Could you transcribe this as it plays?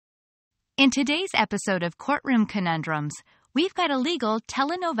In today's episode of Courtroom Conundrums, we've got a legal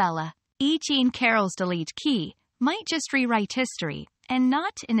telenovela. E. Jean Carroll's delete key might just rewrite history, and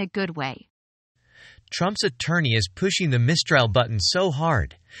not in a good way. Trump's attorney is pushing the Mistrial button so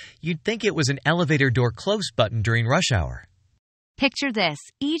hard, you'd think it was an elevator door close button during rush hour. Picture this,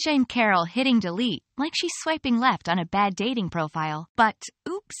 E. Jean Carroll hitting delete like she's swiping left on a bad dating profile. But,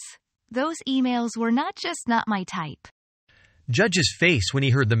 oops, those emails were not just not my type. Judge's face when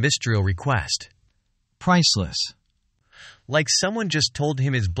he heard the Mistrial request. Priceless. Like someone just told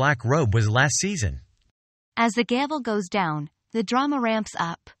him his black robe was last season. As the gavel goes down, the drama ramps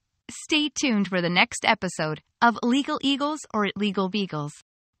up. Stay tuned for the next episode of Legal Eagles or Legal Beagles.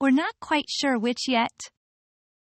 We're not quite sure which yet.